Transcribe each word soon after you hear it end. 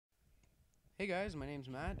Hey guys, my name's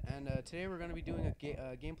Matt, and today we're going to be doing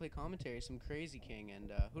a gameplay commentary, some Crazy King,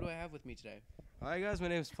 and who do I have with me today? Hi guys, my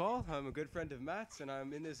name's Paul. I'm a good friend of Matt's, and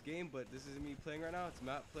I'm in this game, but this isn't me playing right now. It's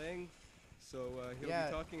Matt playing, so he'll be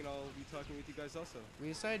Yeah, talking, and I'll be talking with you guys also. we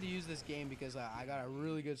decided to use this game because I got a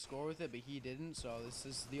really good score with it, but he didn't, so this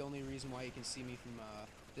is the only reason why you can see me from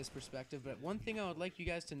this perspective. But one thing I would like you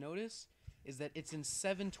guys to notice is that it's in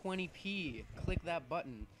 720p. Click that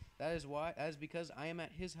button. That is because I am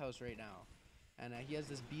at his house right now. And he has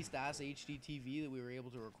this beast-ass HD TV that we were able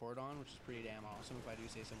to record on, which is pretty damn awesome if I do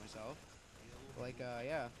say so myself. Like,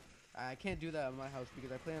 yeah. I can't do that at my house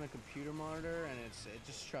because I play on a computer monitor, and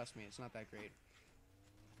just trust me, it's not that great.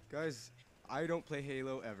 Guys, I don't play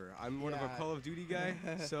Halo ever. I'm more of a Yeah. Call of Duty guy,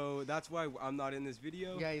 so that's why I'm not in this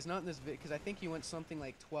video. Yeah, he's not in this vid because I think he went something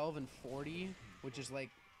like 12 and 40, which is like,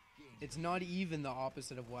 it's not even the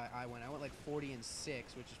opposite of what I went. I went like 40 and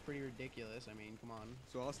 6, which is pretty ridiculous. I mean, come on.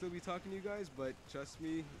 So I'll still be talking to you guys, but trust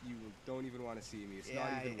me, you don't even want to see me. It's Yeah,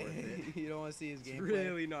 not even worth it. You don't want to see his It's gameplay.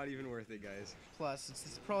 really not even worth it, guys. Plus,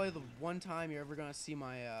 it's probably the one time you're ever gonna see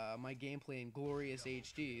my my gameplay in glorious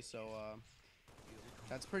HD. So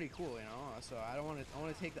that's pretty cool, you know. So I don't want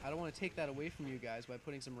to take that away from you guys by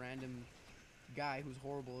putting some random guy who's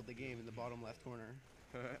horrible at the game in the bottom left corner.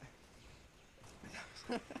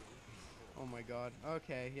 Oh my god.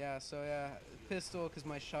 Okay, yeah, so yeah, pistol because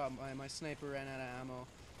my sniper ran out of ammo.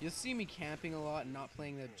 You'll see me camping a lot and not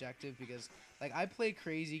playing the objective because, like, I play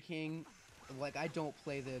Crazy King, like, I don't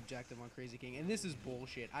play the objective on Crazy King, and this is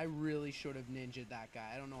bullshit. I really should have ninja'd that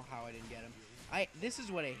guy. I don't know how I didn't get him. This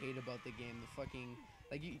is what I hate about the game, the fucking,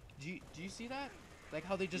 like, do you see that? Like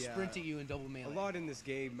how they just sprint at you in double melee. A lot in this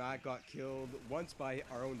game, Matt got killed once by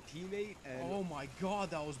our own teammate, and oh my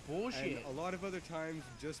god, that was bullshit. and a lot of other times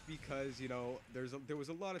just because, you know, there was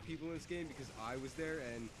a lot of people in this game because I was there,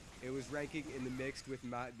 and it was ranking in the mixed with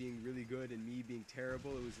Matt being really good and me being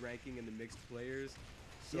terrible. It was ranking in the mixed players.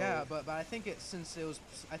 So yeah, but I think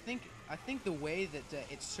I think the way that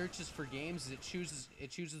it searches for games is it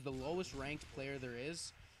chooses the lowest ranked player there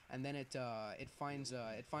is, and then it finds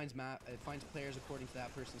players according to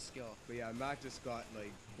that person's skill. But yeah, Matt just got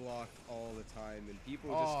like blocked all the time, and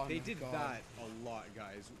people Oh they my did God. that a lot,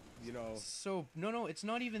 guys. You know, So no, it's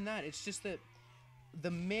not even that. It's just that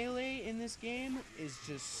the melee in this game is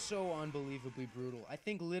just so unbelievably brutal. I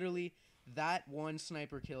think literally that one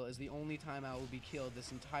sniper kill is the only time I will be killed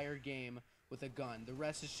this entire game with a gun. The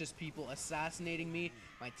rest is just people assassinating me,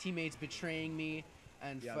 my teammates betraying me,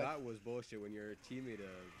 and yeah, that was bullshit when your teammate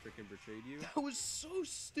freaking betrayed you. that was so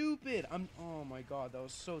stupid. Oh my god, that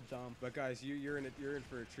was so dumb. But guys, you're in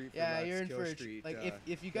for a treat. For Yeah, Matt's you're in kill for a streak. like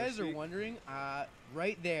if you kill guys are streak. wondering,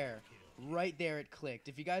 right there it clicked.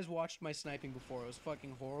 If you guys watched my sniping before, it was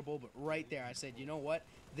fucking horrible, but right there I said, you know what?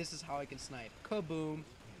 This is how I can snipe. Kaboom.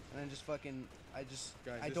 And then just fucking, Guys,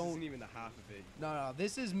 I this don't. isn't even the half of it. No,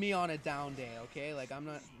 this is me on a down day, okay? Like, I'm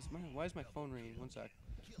not. Why is my phone ringing? One sec.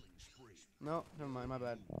 No, never mind, my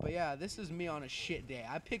bad. But yeah, this is me on a shit day.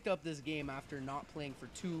 I picked up this game after not playing for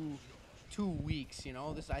two weeks, you know?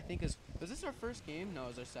 Was this our first game? No, it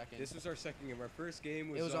was our second. This was our second game. Our first game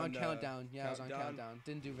was It was on on Countdown. Yeah, it was on Countdown.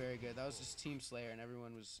 Didn't do very good. That was just Team Slayer, and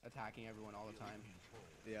everyone was attacking everyone all the time.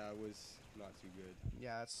 Yeah, it was not too good.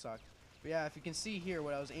 Yeah, that sucked. But yeah, if you can see here,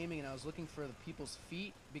 what I was aiming, and I was looking for the people's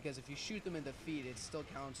feet, because if you shoot them in the feet, it still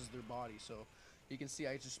counts as their body. So you can see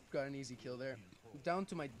I just got an easy kill there. Down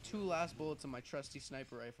to my 2 last bullets of my trusty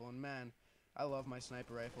sniper rifle, and man, I love my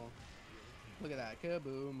sniper rifle. Look at that,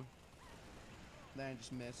 kaboom. Then I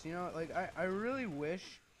just missed. You know, like, I really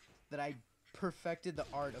wish that I perfected the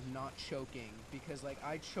art of not choking, because, like,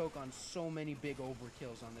 I choke on so many big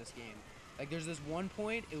overkills on this game. Like, there's this one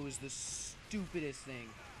point, it was the stupidest thing.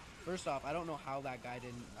 First off, I don't know how that guy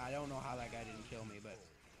didn't kill me, but,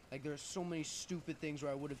 like, there's so many stupid things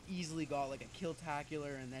where I would have easily got, like, a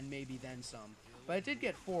kill-tacular and then some. But I did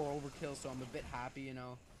get 4 overkills, so I'm a bit happy, you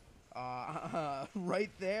know. Right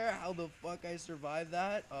there, how the fuck I survived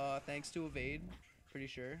that? Thanks to evade, pretty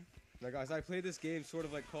sure. Now, guys, I play this game sort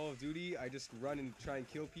of like Call of Duty. I just run and try and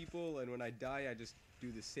kill people, and when I die, I just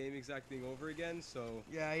do the same exact thing over again. So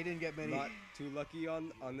Yeah, he didn't get many. not too lucky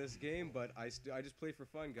on this game, but I just play for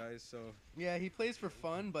fun, guys. So Yeah, he plays for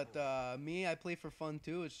fun, but me, I play for fun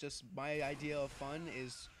too. It's just my idea of fun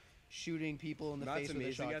is shooting people in the Matt's face with a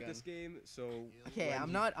amazing shotgun. at this game. So Okay,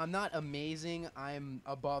 I'm not amazing. I'm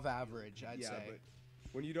above average, I'd yeah, say. but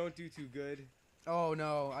when you don't do too good, Oh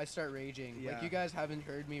no, I start raging. Yeah. Like, you guys haven't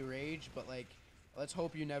heard me rage, but, like, let's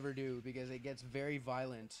hope you never do, because it gets very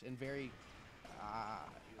violent and very,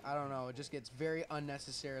 I don't know, it just gets very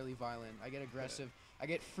unnecessarily violent. I get aggressive. I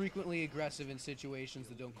get frequently aggressive in situations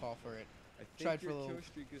that don't call for it. I Tried think for your a little. kill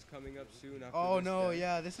streak is coming up soon after Oh this no, death.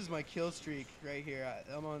 yeah, this is my kill streak right here.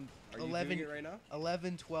 I'm on Are you 11, doing it right now?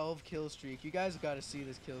 11, 12 kill streak. You guys got to see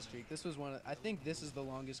this kill streak. This was one of, I think this is the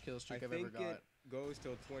longest kill I streak I've ever think got. it goes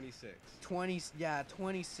till 26. 20, yeah,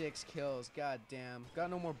 26 kills. God damn. Got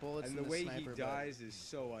no more bullets And in the the way sniper, he but- dies is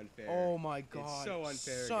so unfair. Oh my god. It's so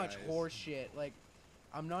unfair, Such guys. horseshit. Like,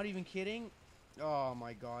 I'm not even kidding. Oh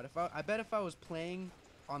my god. I bet if I was playing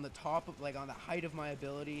on the top of, like, on the height of my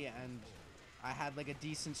ability, and I had like a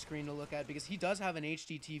decent screen to look at, because he does have an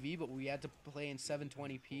HD TV, but we had to play in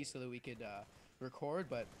 720p so that we could record.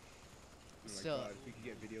 But Oh my still, God, if we could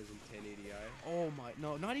get videos in 1080i. oh my,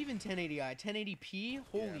 no, not even 1080i, 1080p.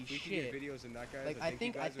 Holy yeah, if we shit. could get videos in that, guys, Like, I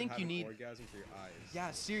think I think you an need. orgasm for your eyes.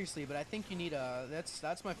 Yeah, seriously, but I think you need a.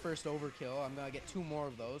 That's my first overkill. I'm gonna get 2 more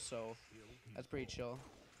of those, so that's pretty chill.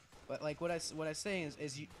 But like what I say is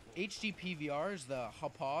HD PVRs, the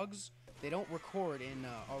HOPOGs, they don't record in.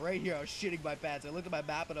 Oh, right here, I was shitting my pants. I looked at my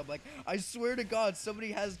map and I'm like, I swear to God,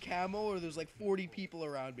 somebody has camo or there's like 40 people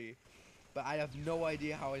around me. But I have no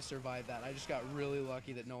idea how I survived that. I just got really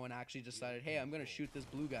lucky that no one actually decided, hey, I'm gonna shoot this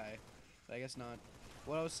blue guy. But I guess not.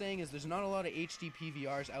 What I was saying is there's not a lot of HD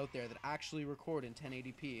PVRs out there that actually record in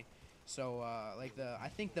 1080p. So like I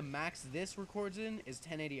think the max this records in is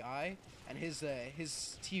 1080i, and his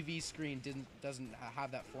TV screen doesn't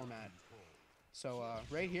have that format. So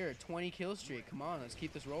right here, 20 kill streak. Come on, let's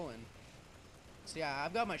keep this rolling. So yeah,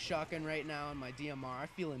 I've got my shotgun right now and my DMR. I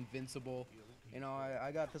feel invincible. You know,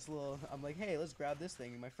 I got this little. I'm like, hey, let's grab this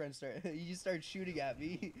thing. And my friend you start shooting at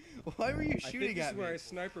me. Why were you shooting I think this at is me? where I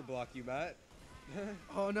sniper block you, Matt.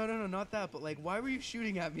 Oh no, not that. But like, why were you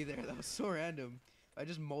shooting at me there? That was so random. I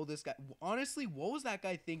just mowed this guy. Honestly, what was that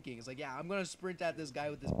guy thinking? It's like, yeah, I'm gonna sprint at this guy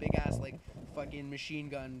with this big ass like fucking machine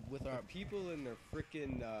gun with our. The people and their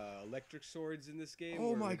freaking electric swords in this game.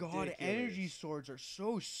 Oh were my god, ridiculous. energy swords are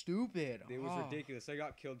so stupid. It was Oh. ridiculous. I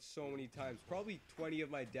got killed so many times. Probably 20 of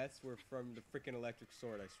my deaths were from the freaking electric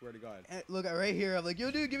sword. I swear to God. And look right here. I'm like, yo,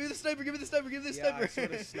 dude, give me the sniper, give me the sniper, give me the Yeah, sniper. I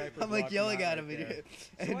sort of sniper I'm like blocked yelling Matt at him, right and, there.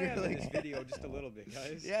 and So I you're am in like, this video just a little bit,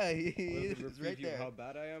 guys. yeah, A he little bit of is a right preview there. of how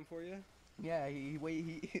bad I am for you. Yeah, he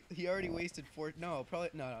already wasted 4. No, probably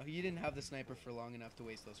no. He didn't have the sniper for long enough to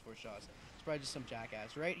waste those 4 shots. It's probably just some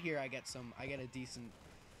jackass. Right here, I get a decent.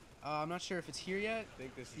 I'm not sure if it's here yet. I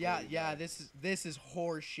think this is Yeah, really yeah. bad. This is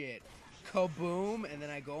horse shit. Kaboom, and then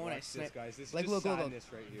I go and I Watch this, snipe. guys. This is Like, just look, sadness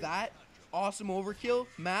right here. that awesome overkill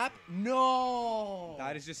map. No.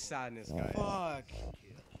 That is just sadness, guys. Fuck.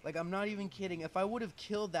 Like, I'm not even kidding. If I would have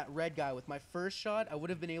killed that red guy with my first shot, I would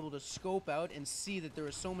have been able to scope out and see that there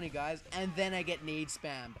were so many guys, and then I get nade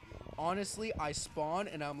spammed. Honestly, I spawn,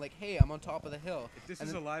 and I'm like, hey, I'm on top of the hill. If this And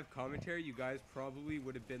was then- a live commentary, you guys probably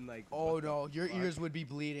would have been like, Oh, what the no, your fuck? ears would be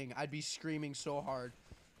bleeding. I'd be screaming so hard.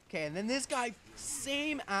 Okay, and then this guy,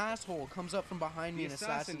 same asshole, comes up from behind me The and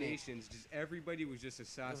assassinates. assassinations, just everevery was just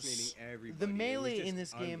assassinating everybody. The It was melee just in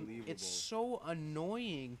this game, unbelievable. it's so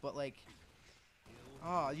annoying, but like,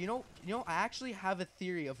 you know, I actually have a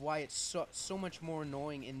theory of why it's so much more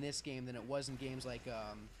annoying in this game than it was in games like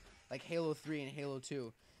Halo 3 and Halo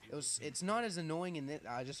 2. It's not as annoying in this.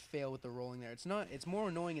 I just fail with the rolling there. It's more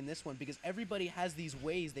annoying in this one because everybody has these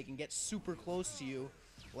ways they can get super close to you,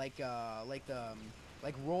 like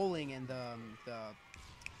rolling and the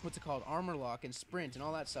what's it called, armor lock and sprint and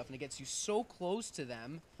all that stuff, and it gets you so close to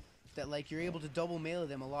them that like you're able to double melee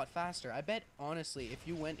them a lot faster. I bet honestly, if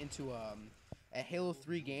you went into a Halo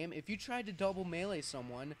 3 game, if you tried to double melee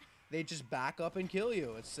someone, they'd just back up and kill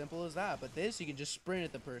you. It's simple as that. But this, you can just sprint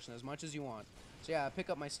at the person as much as you want. So yeah, I pick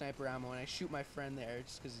up my sniper ammo and I shoot my friend there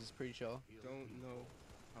just because he's pretty chill. Don't know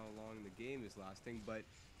how long the game is lasting, but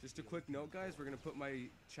just a quick note, guys. We're gonna put my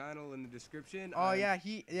channel in the description. Oh yeah,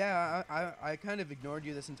 I kind of ignored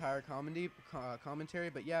you this entire commentary,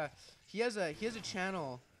 but yeah, he has a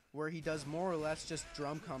channel where he does more or less just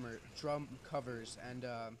drum covers, and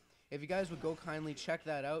if you guys would go kindly check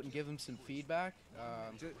that out and give him some feedback.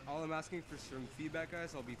 All I'm asking for some feedback,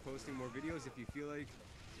 guys. I'll be posting more videos. If you feel like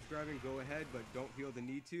subscribing, go ahead, but don't feel the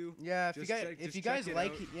need to. Yeah, if Just you check guys it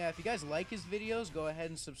like out. if you guys like his videos, go ahead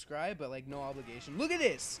and subscribe, but like no obligation. Look at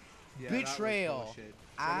this. Yeah, that was Betrayal. bullshit.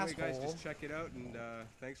 So anyway, guys, Asshole. just check it out, and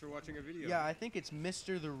thanks for watching our video. Yeah, I think it's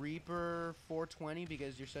Mr. the Reaper 420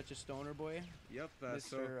 because you're such a stoner boy. Yep. Mr.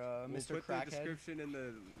 So Mr. we'll put Crackhead. the description in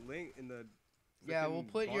the link in the. Yeah, we'll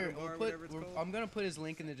frickin' put bottom bar, whatever it's called. I'm gonna put his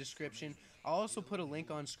link in the description. I'll also put a link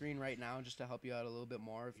on screen right now just to help you out a little bit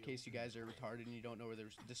more, in case you guys are retarded and you don't know where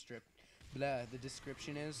the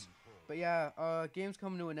description is. But yeah, game's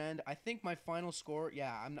coming to an end. I think my final score.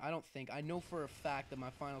 Yeah, I know for a fact that my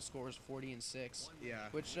final score is 40-6. Yeah.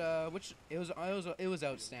 Which it was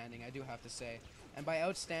outstanding. I do have to say. And by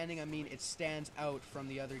outstanding, I mean it stands out from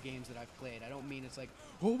the other games that I've played. I don't mean it's like,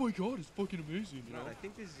 oh my god, it's fucking amazing, you know? I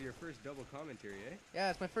think this is your first double commentary, eh? Yeah,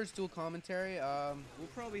 it's my first dual commentary. We'll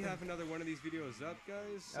probably have another one of these videos up,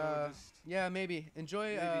 guys. So yeah, maybe.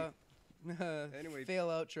 Enjoy. Anyway. Fail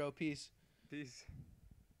outro. Peace. Peace.